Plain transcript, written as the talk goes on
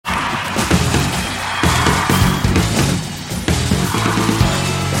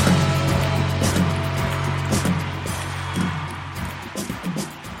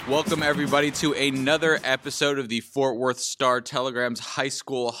Welcome, everybody, to another episode of the Fort Worth Star-Telegram's High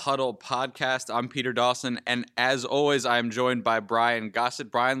School Huddle podcast. I'm Peter Dawson, and as always, I am joined by Brian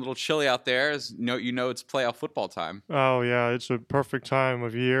Gossett. Brian, a little chilly out there. As you know it's playoff football time. Oh, yeah, it's a perfect time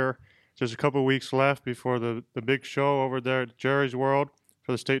of year. Just a couple weeks left before the big show over there at Jerry's World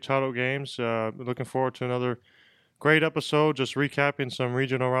for the state title games. Looking forward to another great episode, just recapping some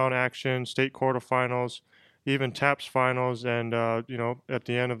regional round action, state quarterfinals, even TAPS finals, and at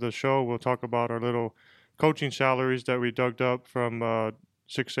the end of the show, we'll talk about our little coaching salaries that we dug up from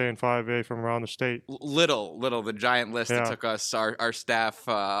 6A and 5A from around the state. Little, the giant list that took us, our staff,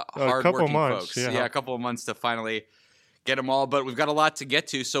 hardworking folks. Yeah, a couple of months to finally get them all, but we've got a lot to get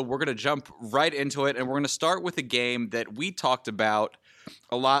to, so we're going to jump right into it, and we're going to start with a game that we talked about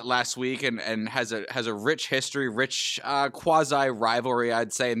a lot last week and has a rich history, rich quasi-rivalry,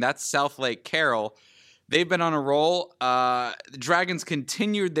 I'd say, and that's Southlake Carroll. They've been on a roll. The Dragons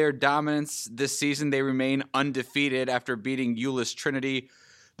continued their dominance this season. They remain undefeated after beating Euless Trinity.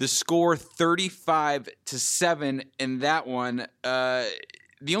 The score 35-7 in that one.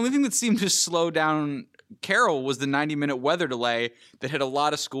 The only thing that seemed to slow down Carroll was the 90-minute weather delay that hit a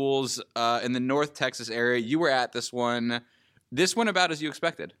lot of schools in the North Texas area. You were at this one. This went about as you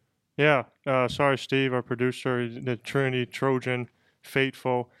expected. Yeah. Sorry, Steve, our producer, the Trinity Trojan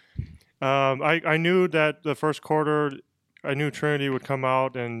faithful. I knew that the first quarter, I knew Trinity would come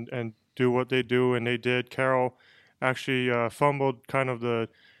out and do what they do, and they did. Carroll actually fumbled kind of the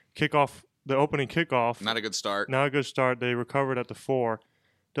opening kickoff. Not a good start. They recovered at the 4.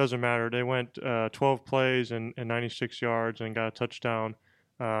 Doesn't matter. They went 12 plays and 96 yards and got a touchdown.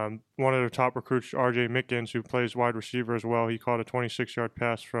 One of their top recruits, R.J. Mickens, who plays wide receiver as well, he caught a 26-yard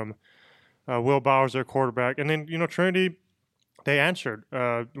pass from Will Bowers, their quarterback. And then, Trinity, they answered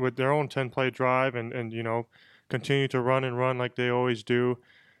with their own 10-play drive and continued to run like they always do.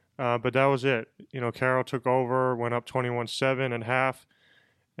 But that was it. Carroll took over, went up 21-7 at half,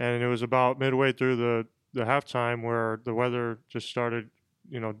 and it was about midway through the halftime where the weather just started,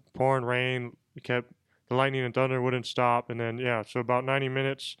 pouring rain. The lightning and thunder wouldn't stop. And then, so about 90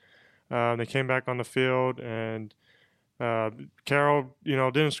 minutes, they came back on the field, and Carroll,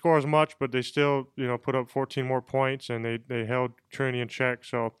 didn't score as much, but they still, put up 14 more points, and they held Trinity in check.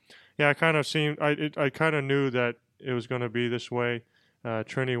 So, I kind of knew that it was going to be this way.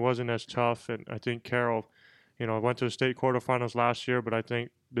 Trinity wasn't as tough, and I think Carroll, went to the state quarterfinals last year, but I think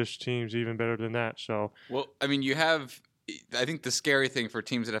this team's even better than that. So, well, I mean, I think the scary thing for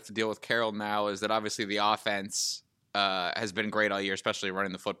teams that have to deal with Carroll now is that obviously the offense has been great all year, especially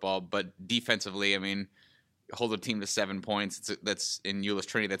running the football, but defensively, I mean, hold a team to 7 points. That's in Euless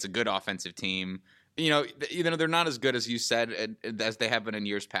Trinity. That's a good offensive team. They're not as good as you said as they have been in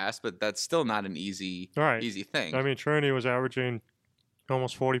years past, but that's still not an easy thing. I mean, Trinity was averaging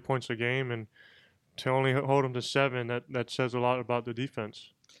almost 40 points a game, and to only hold them to 7, that says a lot about the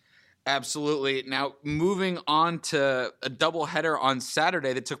defense. Absolutely. Now, moving on to a doubleheader on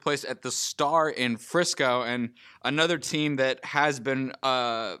Saturday that took place at the Star in Frisco, and another team that has been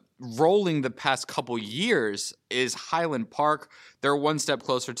rolling the past couple years is Highland Park. They're one step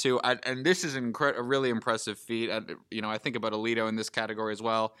closer to, and this is a really impressive feat. I think about Aledo in this category as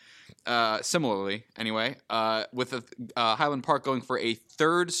well. Similarly, anyway, with Highland Park going for a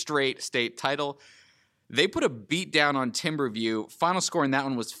third straight state title. They put a beat down on Timberview. Final score in that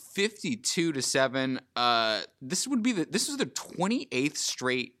one was 52-7. This was the 28th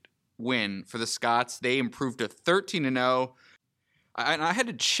straight win for the Scots. They improved to 13-0. And I had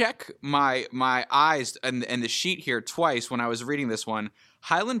to check my eyes and the sheet here twice when I was reading this one.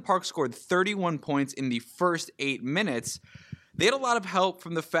 Highland Park scored 31 points in the first 8 minutes. They had a lot of help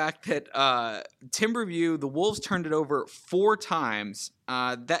from the fact that Timberview, the Wolves turned it over 4 times.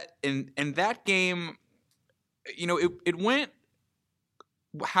 That in that game, it went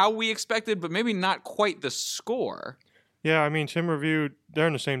how we expected, but maybe not quite the score. Yeah, I mean, Timberview, they're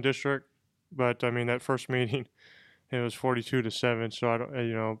in the same district, but I mean, that first meeting, it was 42-7. So I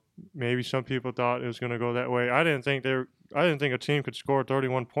don't, maybe some people thought it was going to go that way. I didn't think a team could score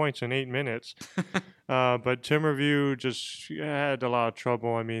 31 points in 8 minutes. But Timberview just had a lot of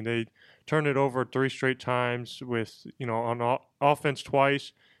trouble. I mean, they turned it over 3 straight times with, on offense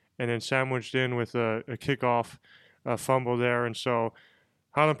twice, and then sandwiched in with a kickoff fumble there. And so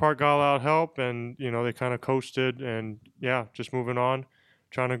Highland Park got a lot of help, and, they kind of coasted and, just moving on,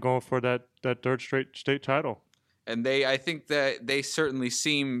 trying to go for that third straight state title. And I think that they certainly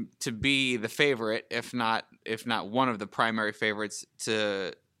seem to be the favorite, if not one of the primary favorites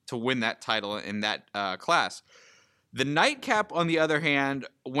to win that title in that class. The nightcap, on the other hand,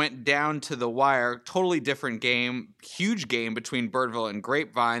 went down to the wire. Totally different game. Huge game between Birdville and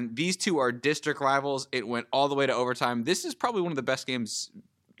Grapevine. These two are district rivals. It went all the way to overtime. This is probably one of the best games,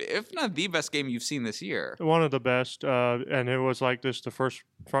 if not the best game you've seen this year. One of the best, and it was like this the first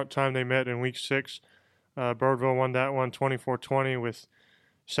time they met in week 6. Birdville won that one 24-20 with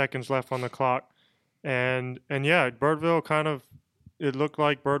seconds left on the clock. And yeah, Birdville it looked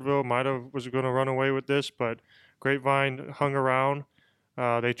like Birdville was going to run away with this, but Grapevine hung around.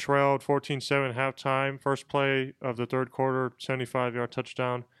 They trailed 14-7 halftime. First play of the third quarter, 75-yard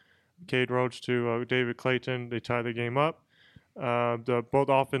touchdown. Cade Rhodes to David Clayton. They tied the game up. Both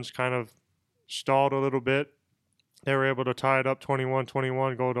offense kind of stalled a little bit. They were able to tie it up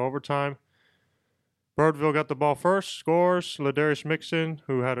 21-21, go to overtime. Birdville got the ball first, scores. Ladarius Mixon,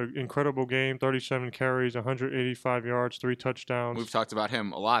 who had an incredible game, 37 carries, 185 yards, 3 touchdowns. We've talked about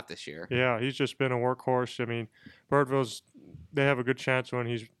him a lot this year. Yeah, he's just been a workhorse. I mean, they have a good chance when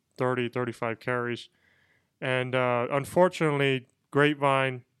he's 30, 35 carries. And unfortunately,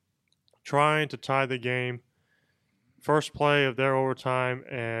 Grapevine trying to tie the game. First play of their overtime,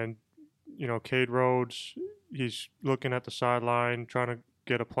 and, Cade Rhodes, he's looking at the sideline, trying to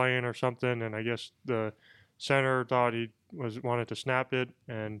get a play in or something, and I guess the center thought he wanted to snap it,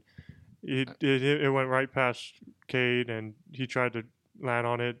 and it went right past Cade, and he tried to land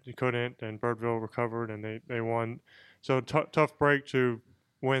on it. He couldn't, and Birdville recovered, and they won. So tough break to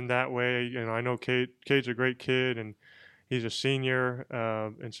win that way. I know Cade's a great kid, and he's a senior,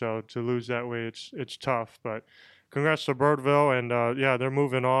 and so to lose that way, it's tough. But congrats to Birdville, and yeah, they're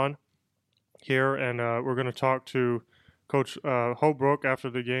moving on here, and we're going to talk to Coach Holbrook after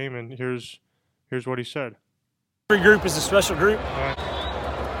the game, and here's what he said. Every group is a special group.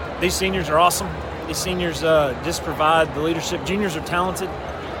 These seniors are awesome. These seniors just provide the leadership. Juniors are talented,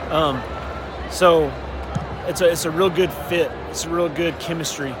 so it's a real good fit. It's a real good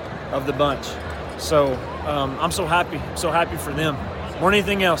chemistry of the bunch. So I'm so happy. I'm so happy for them. More than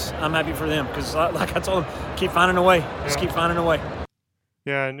anything else, I'm happy for them because, like I told them, keep finding a way. Just keep finding a way.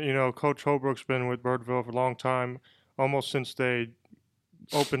 Yeah, and Coach Holbrook's been with Birdville for a long time. Almost since they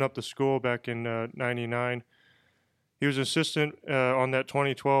opened up the school back in '99. He was assistant on that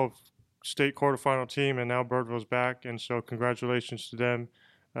 2012 state quarterfinal team, and now Birdville's back, and so congratulations to them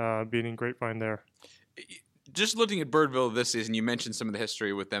beating Grapevine there. Just looking at Birdville this season, you mentioned some of the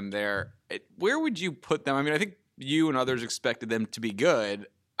history with them there. Where would you put them? I mean, I think you and others expected them to be good.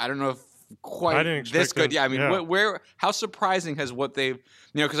 I don't know if quite this good. Yeah, I mean, where? How surprising has what they've,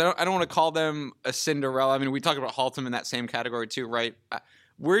 because I don't want to call them a Cinderella. I mean, we talk about Haltom in that same category too, right?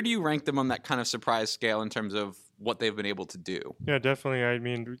 Where do you rank them on that kind of surprise scale in terms of what they've been able to do? Yeah, definitely. I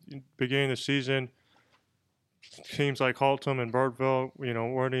mean, beginning of the season, teams like Haltom and Birdville,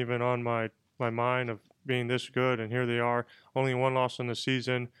 weren't even on my mind of being this good, and here they are. Only one loss in the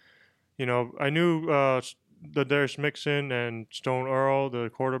season. I knew Ladarius Mixon and Stone Earl, the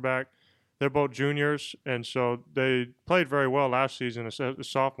quarterback. They're both juniors, and so they played very well last season as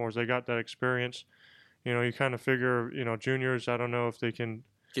sophomores. They got that experience. You kind of figure, juniors, I don't know if they can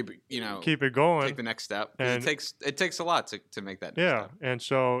keep it going. Take the next step. And it takes a lot to make that next step. And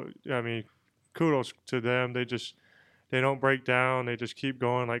so, I mean, kudos to them. They don't break down. They just keep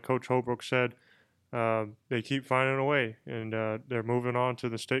going. Like Coach Holbrook said, they keep finding a way, and they're moving on to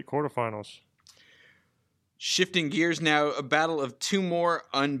the state quarterfinals. Shifting gears now, a battle of 2 more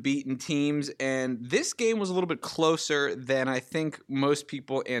unbeaten teams, and this game was a little bit closer than I think most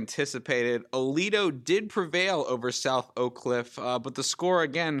people anticipated. Aledo did prevail over South Oak Cliff, but the score,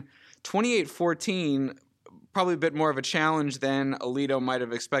 again, 28-14, probably a bit more of a challenge than Aledo might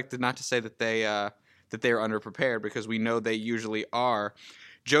have expected, not to say that they are underprepared, because we know they usually are.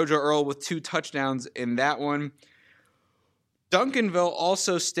 JoJo Earl with 2 touchdowns in that one. Duncanville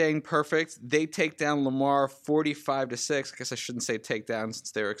also staying perfect. They take down Lamar 45-6. I guess I shouldn't say take down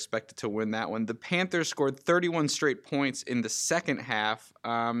since they were expected to win that one. The Panthers scored 31 straight points in the second half.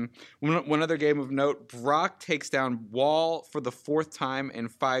 One other game of note, Brock takes down Wall for the 4th time in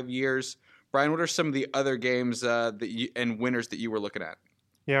 5 years. Brian, what are some of the other games and winners that you were looking at?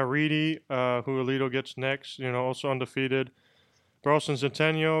 Yeah, Reedy, who Aledo gets next, also undefeated. Burleson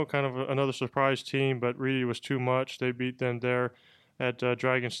Centennial, kind of another surprise team, but Reedy was too much. They beat them there at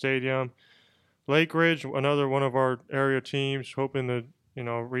Dragon Stadium. Lake Ridge, another one of our area teams, hoping to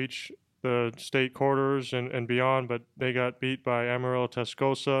reach the state quarters and beyond, but they got beat by Amarillo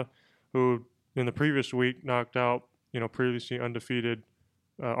Tascosa, who in the previous week knocked out previously undefeated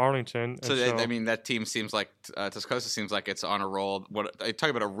Arlington. So, I mean, that team seems like Tascosa seems like it's on a roll. I talk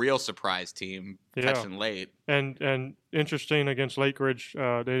about a real surprise team catching late. And interesting against Lake Ridge,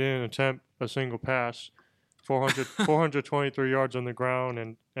 they didn't attempt a single pass. 423 yards on the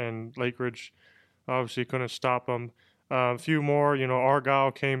ground, and Lake Ridge obviously couldn't stop them. A few more,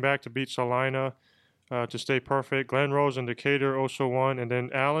 Argyle came back to beat Salina to stay perfect. Glen Rose and Decatur also won, and then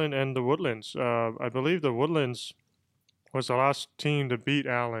Allen and the Woodlands. I believe the Woodlands was the last team to beat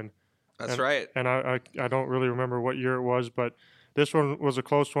Allen. That's right. And I don't really remember what year it was, but this one was a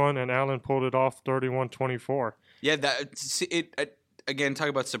close one, and Allen pulled it off 31-24. Yeah, again, talk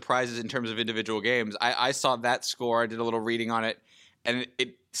about surprises in terms of individual games. I saw that score. I did a little reading on it, and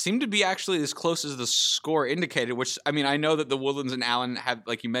it seemed to be actually as close as the score indicated, which, I mean, I know that the Woodlands and Allen have,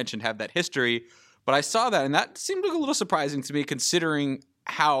 like you mentioned, have that history, but I saw that, and that seemed like a little surprising to me considering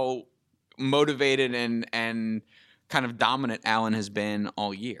how motivated and kind of dominant Allen has been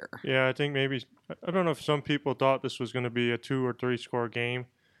all year. Yeah, I think maybe, I don't know if some people thought this was going to be a 2 or 3 score game,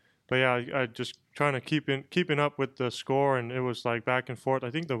 but yeah, I just trying to keeping up with the score, and it was like back and forth.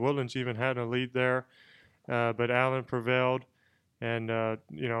 I think the Woodlands even had a lead there, but Allen prevailed, and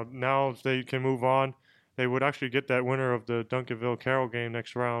now if they can move on, they would actually get that winner of the Duncanville Carroll game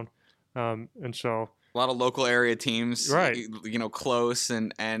next round, and so. A lot of local area teams, right? Close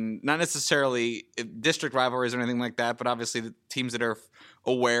and not necessarily district rivalries or anything like that, but obviously the teams that are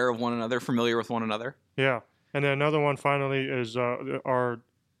aware of one another, familiar with one another. Yeah, and then another one finally is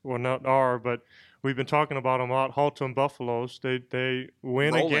not our, but we've been talking about them a lot. Haltom Buffaloes, they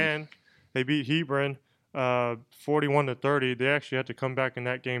win Rolling. again. They beat Hebron 41-30. They actually had to come back in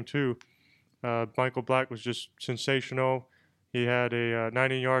that game too. Michael Black was just sensational. He had a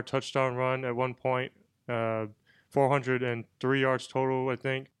 90-yard touchdown run at one point, 403 yards total, I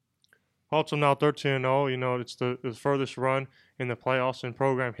think. Haltom now 13-0. It's the furthest run in the playoffs in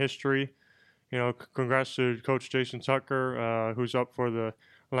program history. Congrats to Coach Jason Tucker, who's up for the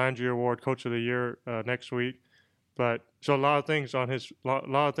Landry Award Coach of the Year next week. But so a lot of things on his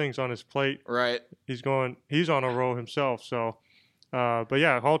plate. Right. He's on a roll himself. So, but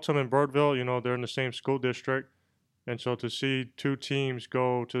yeah, Haltom and Birdville, they're in the same school district. And so to see 2 teams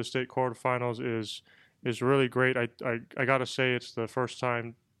go to the state quarterfinals is really great. I got to say it's the first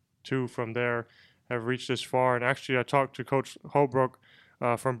time 2 from there have reached this far. And actually, I talked to Coach Holbrook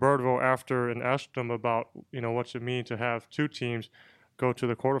from Birdville after and asked him about, what's it mean to have 2 teams go to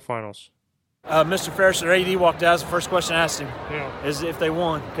the quarterfinals. Mr. Ferris, their AD walked out. The first question I asked him is if they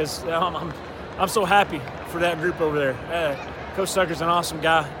won, because I'm so happy for that group over there. Coach Tucker's an awesome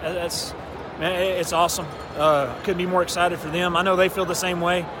guy. It's awesome. Couldn't be more excited for them. I know they feel the same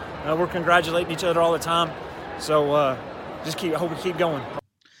way. We're congratulating each other all the time. So I hope we keep going.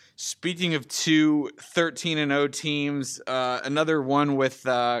 Speaking of 2 13-0 teams, another one with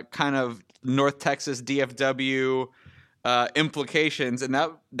kind of North Texas DFW implications, and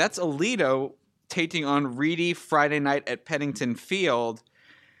that's Aledo taking on Reedy Friday night at Pennington Field.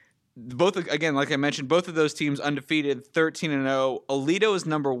 Both, again, like I mentioned, both of those teams undefeated, 13-0. Aledo is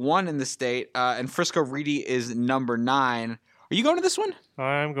number 1 in the state, and Frisco Reedy is number 9. Are you going to this one?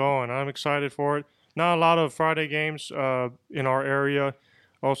 I am going. I'm excited for it. Not a lot of Friday games in our area.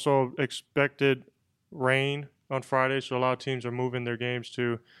 Also expected rain on Friday, so a lot of teams are moving their games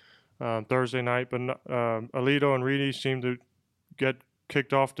to Thursday night. But Aledo and Reedy seem to get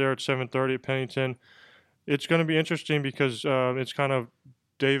kicked off there at 7:30 at Pennington. It's going to be interesting because it's kind of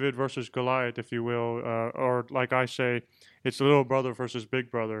David versus Goliath, if you will, or like I say, it's little brother versus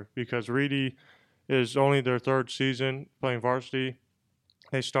big brother, because Reedy is only their 3rd season playing varsity.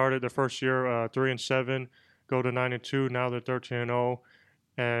 They started their first year 3-7, go to 9-2. Now they're 13-0,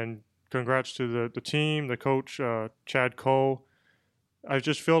 and congrats to the team, the coach Chad Cole. I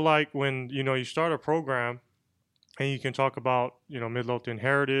just feel like when you start a program, and you can talk about Midlothian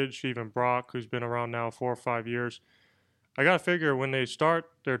heritage, even Brock, who's been around now 4 or 5 years. I got to figure when they start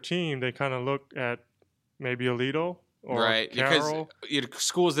their team, they kind of look at maybe Aledo or right, Carroll. Because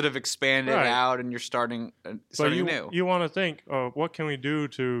schools that have expanded out and you're starting new. You want to think, what can we do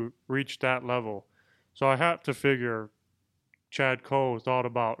to reach that level? So I have to figure Chad Cole thought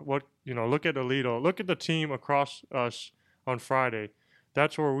about look at Aledo, look at the team across us on Friday.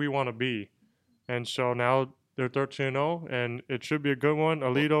 That's where we want to be. And so now they're 13-0, and it should be a good one.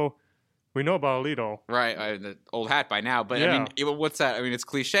 Aledo. We know about Aledo. Right, the old hat by now. But, yeah. I mean, what's that? I mean, it's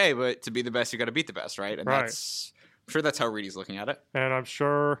cliche, but to be the best, you got to beat the best, right? And right. I'm sure that's how Reedy's looking at it. And I'm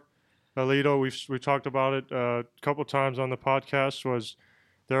sure Aledo, we talked about it a couple times on the podcast,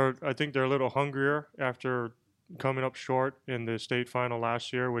 I think they're a little hungrier after coming up short in the state final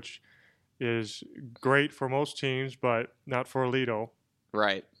last year, which is great for most teams, but not for Aledo.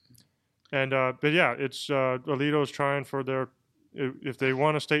 Right. And, but yeah, it's Aledo's trying for their, if they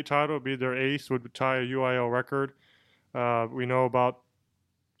won a state title, it'd be their 8th, would tie a UIL record. We know about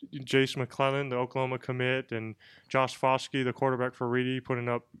Jace McClellan, the Oklahoma commit, and Josh Foskey, the quarterback for Reedy, putting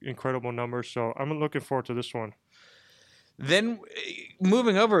up incredible numbers. So I'm looking forward to this one. Then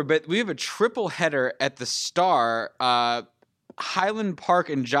moving over a bit, we have a triple header at the Star. Highland Park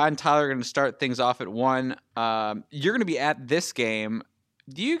and John Tyler are going to start things off at 1. You're going to be at this game.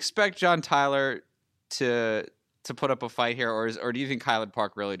 Do you expect John Tyler to put up a fight here, or do you think Highland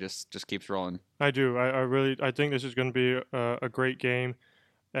Park really just keeps rolling? I do. I think this is going to be a great game,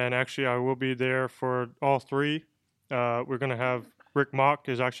 and actually I will be there for all 3. We're going to have Rick Mock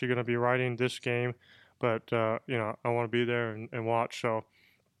is actually going to be writing this game, but I want to be there and watch. So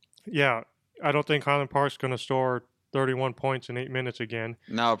yeah, I don't think Highland Park's going to score 31 points in 8 minutes again.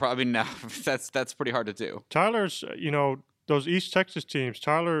 No, probably no. That's pretty hard to do. Tyler's, those East Texas teams,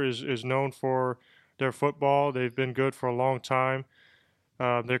 Tyler is known for their football. They've been good for a long time.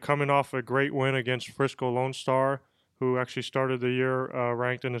 They're coming off a great win against Frisco Lone Star, who actually started the year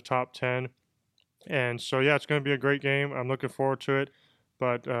ranked in the top 10. And so, yeah, it's going to be a great game. I'm looking forward to it.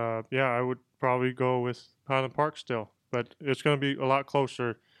 But, I would probably go with Highland Park still. But it's going to be a lot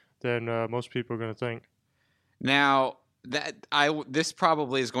closer than most people are going to think. Now, this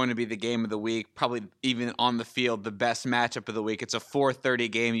probably is going to be the game of the week, probably even on the field, the best matchup of the week. It's a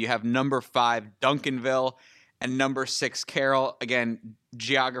 4:30 game. You have number 5 Duncanville and number 6 Carroll. Again,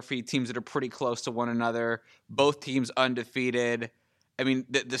 geography, teams that are pretty close to one another. Both teams undefeated. I mean,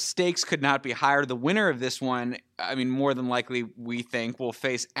 the stakes could not be higher. The winner of this one, I mean, more than likely, we think, will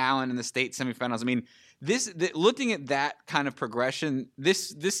face Allen in the state semifinals. I mean, looking at that kind of progression,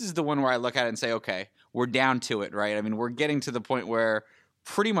 this is the one where I look at it and say, okay, we're down to it, right? I mean, we're getting to the point where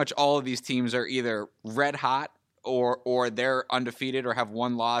pretty much all of these teams are either red hot or they're undefeated or have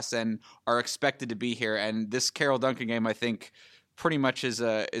 1 loss and are expected to be here. And this Carroll Duncan game, I think, pretty much is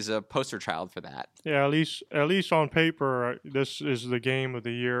a poster child for that. Yeah, at least on paper, this is the game of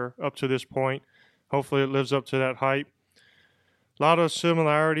the year up to this point. Hopefully, it lives up to that hype. A lot of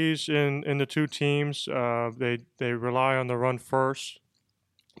similarities in the two teams. They rely on the run first,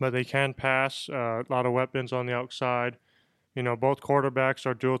 but they can pass. A lot of weapons on the outside. Both quarterbacks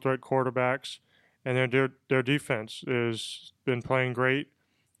are dual threat quarterbacks, and their defense has been playing great.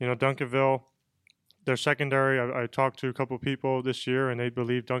 Duncanville, their secondary. I talked to a couple of people this year, and they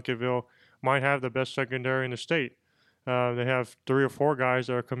believe Duncanville might have the best secondary in the state. They have 3 or 4 guys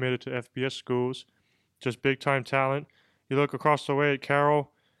that are committed to FBS schools, just big time talent. You look across the way at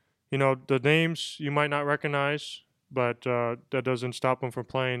Carroll, the names you might not recognize, but that doesn't stop them from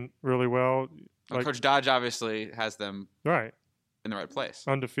playing really well. Well, Coach Dodge obviously has them right in the right place.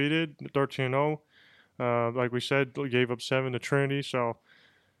 Undefeated, 13-0. Like we said, gave up 7 to Trinity. So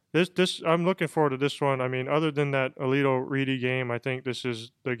this I'm looking forward to this one. I mean, other than that Alito Reedy game, I think this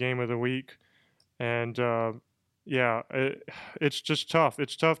is the game of the week. And it's just tough.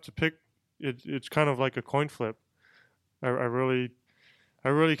 It's tough to pick. It's kind of like a coin flip. I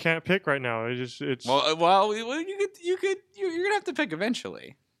really can't pick right now. It's well, you're gonna have to pick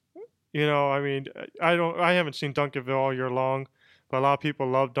eventually. I mean, I haven't seen Duncanville all year long, but a lot of people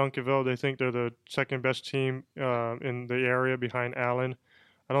love Duncanville. They think they're the second best team in the area behind Allen.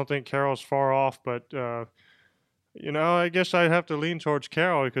 I don't think Carroll's far off, but I guess I'd have to lean towards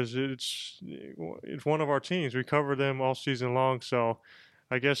Carroll because it's one of our teams. We cover them all season long, so.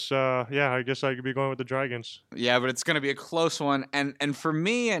 I guess I could be going with the Dragons. Yeah, but it's going to be a close one. And for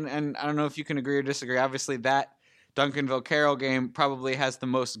me, and I don't know if you can agree or disagree, obviously that Duncanville-Carroll game probably has the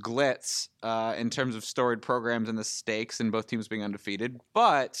most glitz in terms of storied programs and the stakes and both teams being undefeated.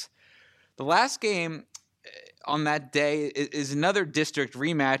 But the last game on that day is another district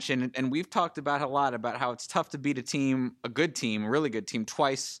rematch, and we've talked about a lot about how it's tough to beat a good team, a really good team,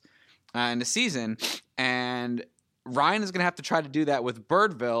 twice in a season. And Ryan is going to have to try to do that with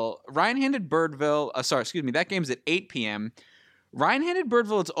Birdville. Ryan handed Birdville, that game's at 8 p.m. Ryan handed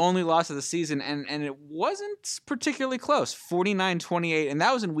Birdville its only loss of the season, and it wasn't particularly close, 49-28, and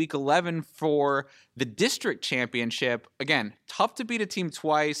that was in week 11 for the district championship. Again, tough to beat a team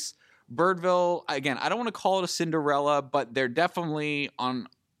twice. Birdville, again, I don't want to call it a Cinderella, but they're definitely on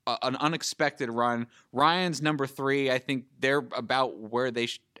an unexpected run. Ryan's number 3. I think they're about where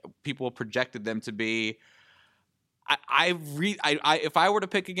people projected them to be. If I were to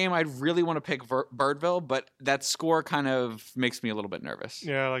pick a game, I'd really want to pick Birdville, but that score kind of makes me a little bit nervous.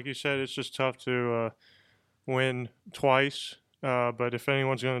 Yeah, like you said, it's just tough to win twice. But if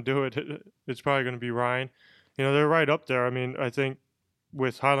anyone's going to do it, it's probably going to be Ryan. They're right up there. I mean, I think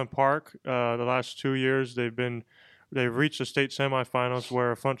with Highland Park, the last 2 years they've reached the state semifinals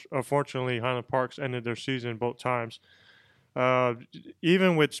where unfortunately Highland Park's ended their season both times.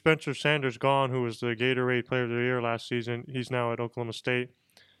 Even with Spencer Sanders gone, who was the Gatorade Player of the Year last season, he's now at Oklahoma State.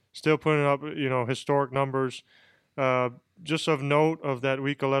 still putting up, historic numbers. Just of note of that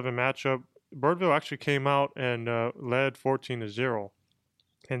Week 11 matchup, Birdville actually came out and led 14-0.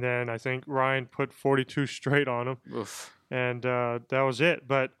 And then I think Ryan put 42 straight on them. Oof. And that was it.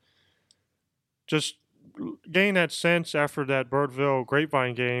 But just getting that sense after that Birdville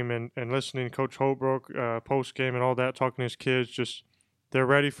Grapevine game and listening to Coach Holbrook post game and all that, talking to his kids, just they're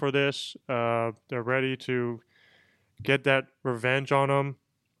ready for this. They're ready to get that revenge on them.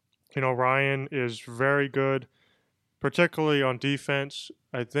 Ryan is very good, particularly on defense.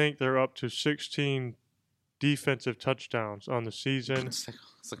 I think they're up to 16 defensive touchdowns on the season. It's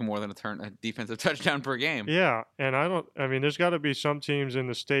like more than a defensive touchdown per game. Yeah, and there's got to be some teams in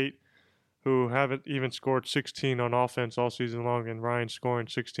the state who haven't even scored 16 on offense all season long, and Ryan's scoring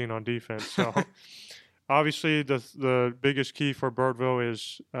 16 on defense. So obviously the biggest key for Birdville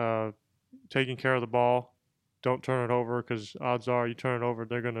is taking care of the ball. Don't turn it over, because odds are you turn it over,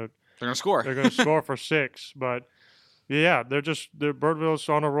 they're gonna score. They're gonna score for 6. But yeah, Birdville's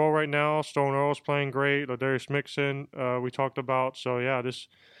on a roll right now. Stone Earl's playing great. Ladarius Mixon, we talked about. So yeah, this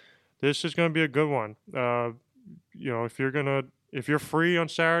is gonna be a good one. If you're free on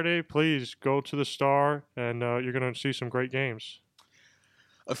Saturday, please go to the Star, and you're going to see some great games.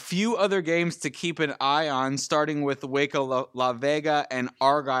 A few other games to keep an eye on, starting with Waco La Vega and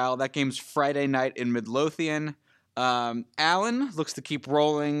Argyle. That game's Friday night in Midlothian. Allen looks to keep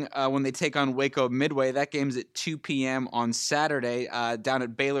rolling when they take on Waco Midway. That game's at 2 p.m. on Saturday down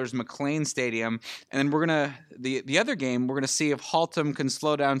at Baylor's McLean Stadium. And then the other game, we're going to see if Haltom can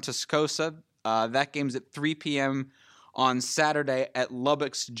slow down Tascosa. That game's at 3 p.m. on Saturday at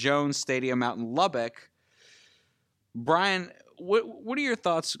Lubbock's Jones Stadium out in Lubbock. Brian, what are your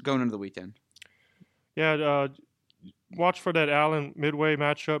thoughts going into the weekend? Yeah, watch for that Allen Midway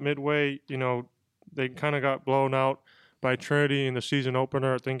matchup. Midway, they kind of got blown out by Trinity in the season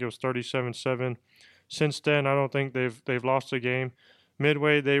opener. I think it was 37-7. Since then, I don't think they've lost a game.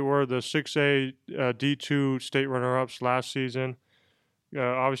 Midway, they were the 6A D2 state runner-ups last season.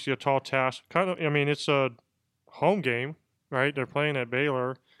 Obviously, a tall task. It's a home game, right? They're playing at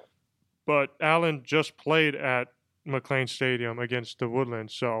Baylor, but Allen just played at McLean Stadium against the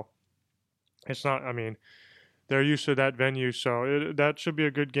Woodlands, so it's not. They're used to that venue, so that should be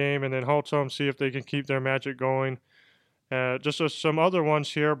a good game. And then Haltom, see if they can keep their magic going. Some other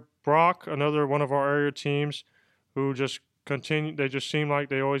ones here. Brock, another one of our area teams, who just continue. They just seem like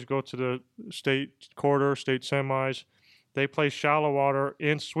they always go to the state quarter, state semis. They play Shallow Water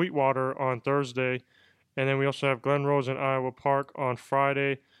in Sweetwater on Thursday. And then we also have Glen Rose and Iowa Park on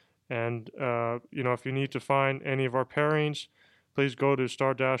Friday. And, if you need to find any of our pairings, please go to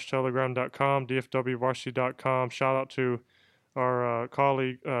star-telegram.com, dfwvarsity.com. Shout out to our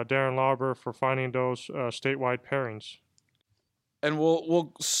colleague Darren Lauber for finding those statewide pairings. And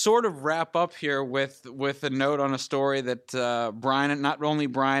we'll sort of wrap up here with a note on a story that Brian, not only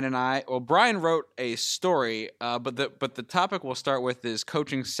Brian and I, well, Brian wrote a story, but the topic we'll start with is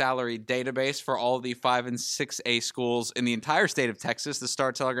coaching salary database for all the 5 and 6A schools in the entire state of Texas. The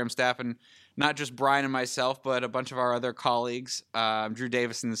Star Telegram staff, and not just Brian and myself, but a bunch of our other colleagues, Drew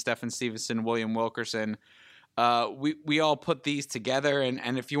Davison, Stephen Stevenson, William Wilkerson. We all put these together,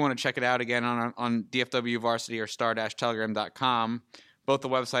 and if you want to check it out again on DFW Varsity or star-telegram.com, both the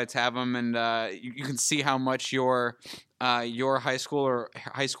websites have them, and you can see how much your high school or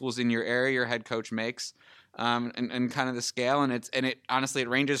high schools in your area your head coach makes, and kind of the scale, and it honestly it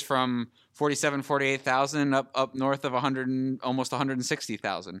ranges from 48,000 up north of almost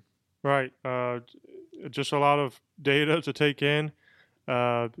 160,000. Right, just a lot of data to take in.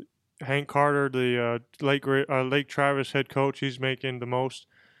 Hank Carter, the Lake Travis head coach, he's making the most.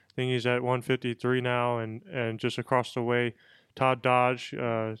 I think he's at 153 now, and just across the way, Todd Dodge,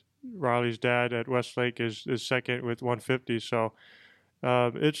 Riley's dad at Westlake, is second with 150. So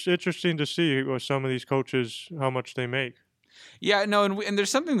it's interesting to see with some of these coaches how much they make. Yeah, no, and there's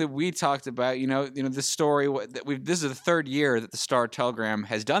something that we talked about. This story that this is the third year that the Star Telegram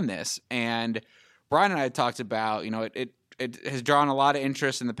has done this, and Brian and I talked about. It has drawn a lot of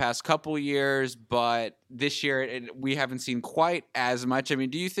interest in the past couple years, but this year we haven't seen quite as much. Do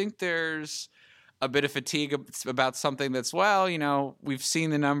you think there's a bit of fatigue about something that's, we've seen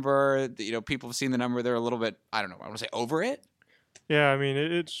the number, people have seen the number, they're a little bit, I don't know, I want to say over it? Yeah,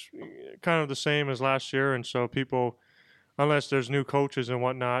 it's kind of the same as last year, and so people, unless there's new coaches and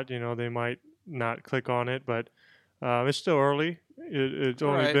whatnot, they might not click on it, but it's still early. It's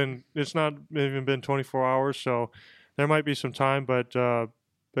only it's not even been 24 hours, so there might be some time, but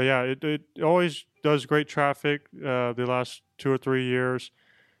yeah, it always does great traffic. The last 2 or 3 years,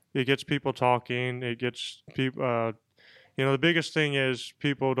 it gets people talking. It gets people, the biggest thing is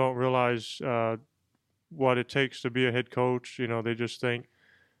people don't realize what it takes to be a head coach. They just think,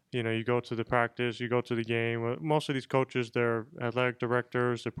 you go to the practice, you go to the game. Most of these coaches, they're athletic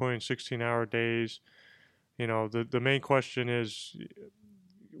directors. They're putting 16-hour days. The main question is,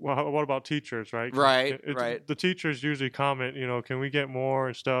 well, what about teachers, right? Right. The teachers usually comment, can we get more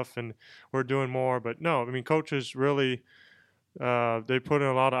and stuff, and we're doing more. But no, coaches really, they put in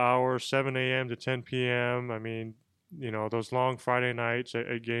a lot of hours, 7 a.m. to 10 p.m. Those long Friday nights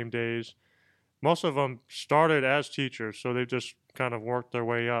at game days. Most of them started as teachers, so they just kind of worked their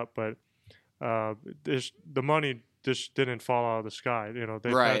way up. But the money just didn't fall out of the sky.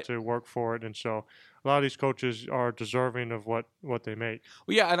 They've had to work for it, and so a lot of these coaches are deserving of what they make.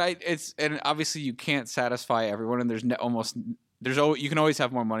 Well, yeah, and obviously you can't satisfy everyone, and you can always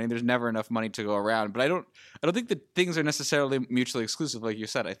have more money. There's never enough money to go around. But I don't think that things are necessarily mutually exclusive, like you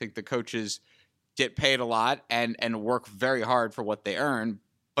said. I think the coaches get paid a lot and work very hard for what they earn.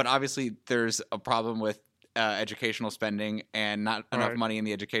 But obviously, there's a problem with educational spending and not enough money in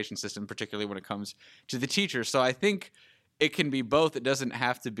the education system, particularly when it comes to the teachers. So I think it can be both. It doesn't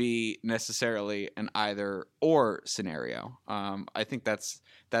have to be necessarily an either or scenario. I think that's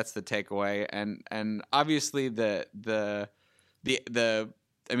the takeaway. And obviously we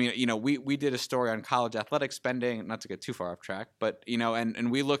did a story on college athletic spending, not to get too far off track, but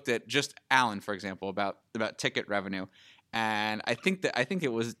and we looked at just Allen, for example, about ticket revenue. And I think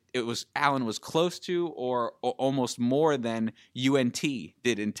it was Allen was close to or almost more than UNT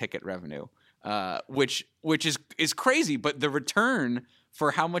did in ticket revenue, which is crazy. But the return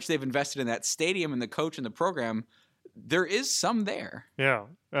for how much they've invested in that stadium and the coach and the program, there is some there. Yeah,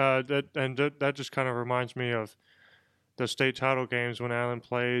 that just kind of reminds me of the state title games when Allen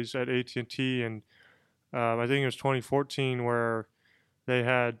plays at AT&T, and I think it was 2014 where they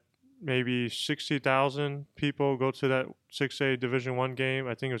had maybe 60,000 people go to that 6A Division I game.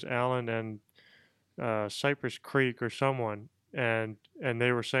 I think it was Allen and Cypress Creek or someone, and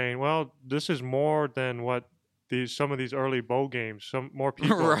they were saying, well, this is more than what some of these early bowl games, some more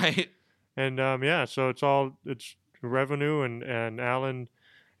people, right? And so it's revenue, and Allen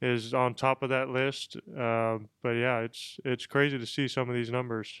is on top of that list. But yeah, it's crazy to see some of these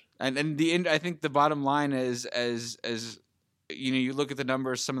numbers. And I think the bottom line is as you look at the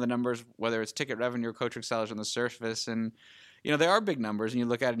numbers, some of the numbers, whether it's ticket revenue or coaching salaries on the surface, and they are big numbers, and you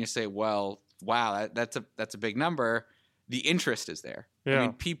look at it and you say, well, wow, that's a big number. The interest is there.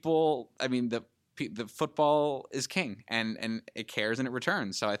 Yeah. The football is king, and it cares and it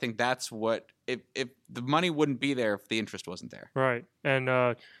returns. So I think that's what if the money wouldn't be there if the interest wasn't there. Right. And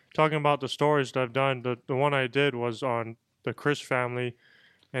talking about the stories that I've done, the one I did was on the Chris family.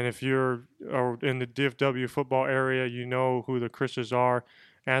 And if you're in the DFW football area, you know who the Chris's are.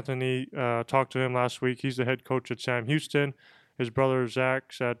 Anthony, talked to him last week. He's the head coach at Sam Houston. His brother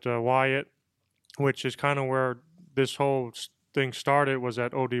Zach's at Wyatt, which is kind of where this whole thing started, was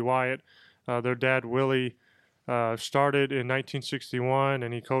at O.D. Wyatt. Their dad, Willie, started in 1961,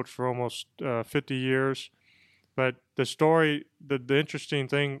 and he coached for almost 50 years. But the story, the interesting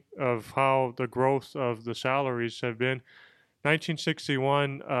thing of how the growth of the salaries have been,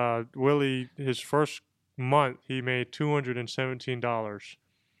 1961, Willie, his first month, he made $217.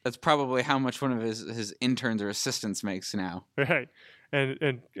 That's probably how much one of his interns or assistants makes now. Right.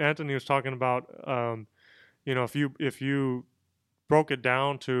 And Anthony was talking about, if you broke it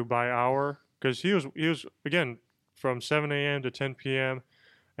down to by hour, because he was again from 7 a.m. to 10 p.m.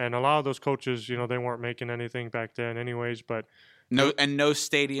 and a lot of those coaches, they weren't making anything back then, anyways. But no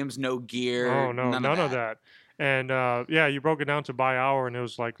stadiums, no gear. Oh no, none of that. And you broke it down to by hour, and it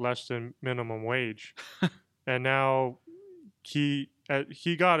was like less than minimum wage. And now he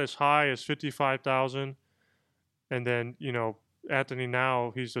got as high as 55,000, and then Anthony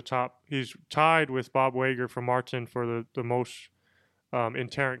now he's the top. He's tied with Bob Wager from Martin for the most in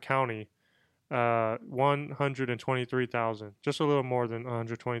Tarrant County, 123,000, just a little more than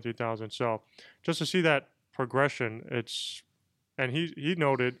 123,000. So just to see that progression, and he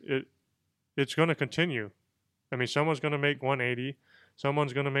noted it's going to continue. I mean, someone's going to make 180,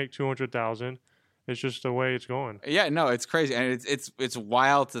 someone's going to make 200,000. It's just the way it's going. Yeah, no, it's crazy. And it's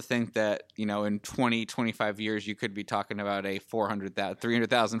wild to think that, in 20, 25 years, you could be talking about a $400,000, $300,000,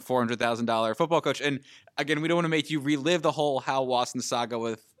 $400,000 football coach. And again, we don't want to make you relive the whole Hal Wasson saga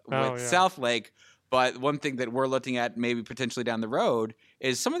with Southlake. But one thing that we're looking at maybe potentially down the road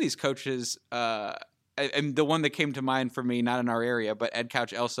is some of these coaches, and the one that came to mind for me, not in our area, but Ed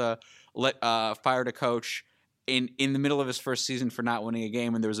Couch Elsa fired a coach in the middle of his first season for not winning a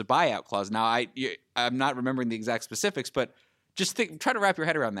game, and there was a buyout clause. Now, I'm not remembering the exact specifics, but just try to wrap your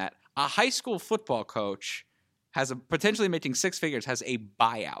head around that. A high school football coach potentially making six figures has a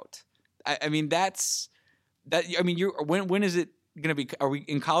buyout. I mean, that's that. I mean, when is it going to be? Are we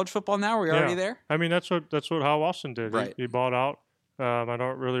in college football now? Are we already there? I mean, that's what Hal Austin did. Right. He bought out. I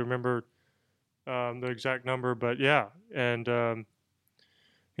don't really remember the exact number, but yeah. And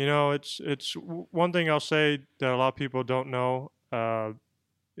it's one thing I'll say that a lot of people don't know.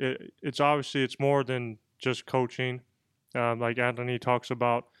 It's obviously it's more than just coaching. Like Anthony talks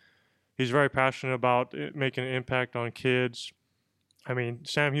about, he's very passionate about making an impact on kids. I mean,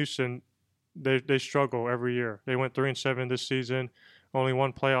 Sam Houston, they struggle every year. They went 3-7 this season, only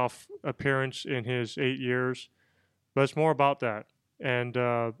one playoff appearance in his 8 years. But it's more about that, and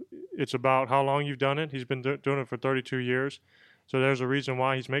it's about how long you've done it. He's been doing it for 32 years, so there's a reason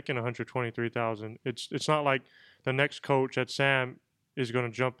why he's making $123,000. It's not like the next coach at Sam is going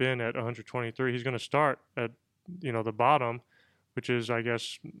to jump in at $123,000. He's going to start at the bottom, which is, I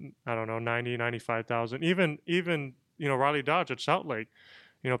guess, I don't know, $90,000, $95,000. Even Riley Dodge at South Lake,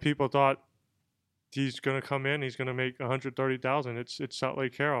 people thought he's going to come in, he's going to make $130,000. It's South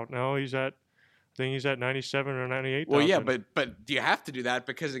Lake Carroll. No, I think he's at $97,000 or $98,000. Well, yeah, but you have to do that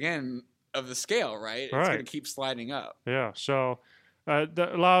because, again, of the scale, right? It's going to keep sliding up. Yeah. So a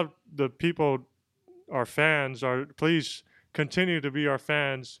lot of the people, our fans, please continue to be our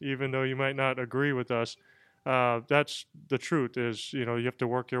fans, even though you might not agree with us. That's the truth. Is you have to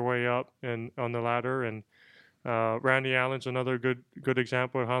work your way up and on the ladder. And Randy Allen's another good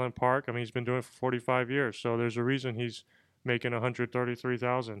example at Highland Park. I mean, he's been doing it for 45 years, so there's a reason he's making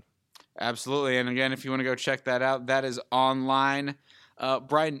 $133,000. Absolutely. And again, if you want to go check that out, that is online.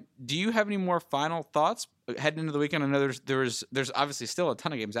 Brian, do you have any more final thoughts heading into the weekend? I know there's obviously still a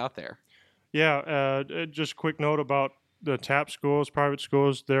ton of games out there. Yeah. Just a quick note about the TAP schools, private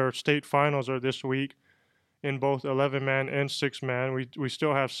schools. Their state finals are this week in both 11-man and 6-man. We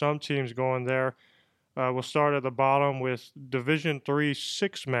still have some teams going there. We'll start at the bottom with Division III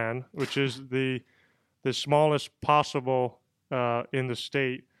 6-man, which is the smallest possible in the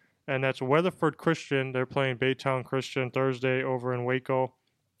state, and that's Weatherford Christian. They're playing Baytown Christian Thursday over in Waco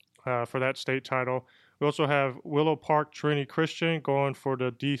for that state title. We also have Willow Park Trinity Christian going for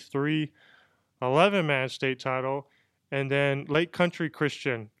the D3 11-man state title, and then Lake Country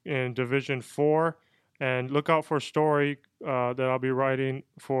Christian in Division IV. And look out for a story that I'll be writing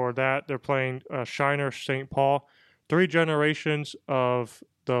for that. They're playing Shiner St. Paul. 3 generations of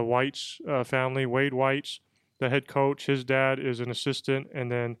the Whites family. Wade Whites, the head coach, his dad is an assistant,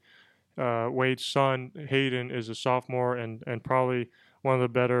 and then Wade's son, Hayden, is a sophomore and probably one of the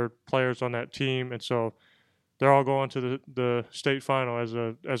better players on that team. And so they're all going to the state final as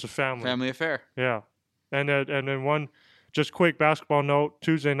a family. Family affair. Yeah. And then one just quick basketball note,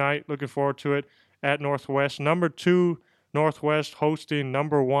 Tuesday night, looking forward to it. At Northwest, number 2 Northwest hosting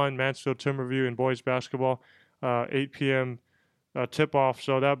number 1 Mansfield Timberview in boys basketball, 8 p.m. Tip-off.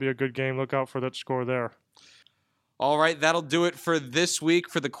 So that'll be a good game. Look out for that score there. All right, that'll do it for this week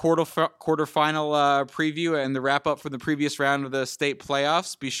for the quarterfinal preview and the wrap-up for the previous round of the state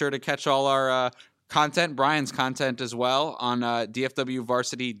playoffs. Be sure to catch all our content, Brian's content as well, on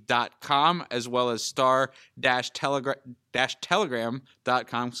dfwvarsity.com, as well as star-telegram.com,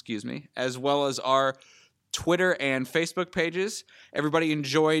 as well as our Twitter and Facebook pages. Everybody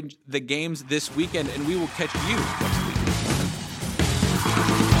enjoyed the games this weekend, and we will catch you next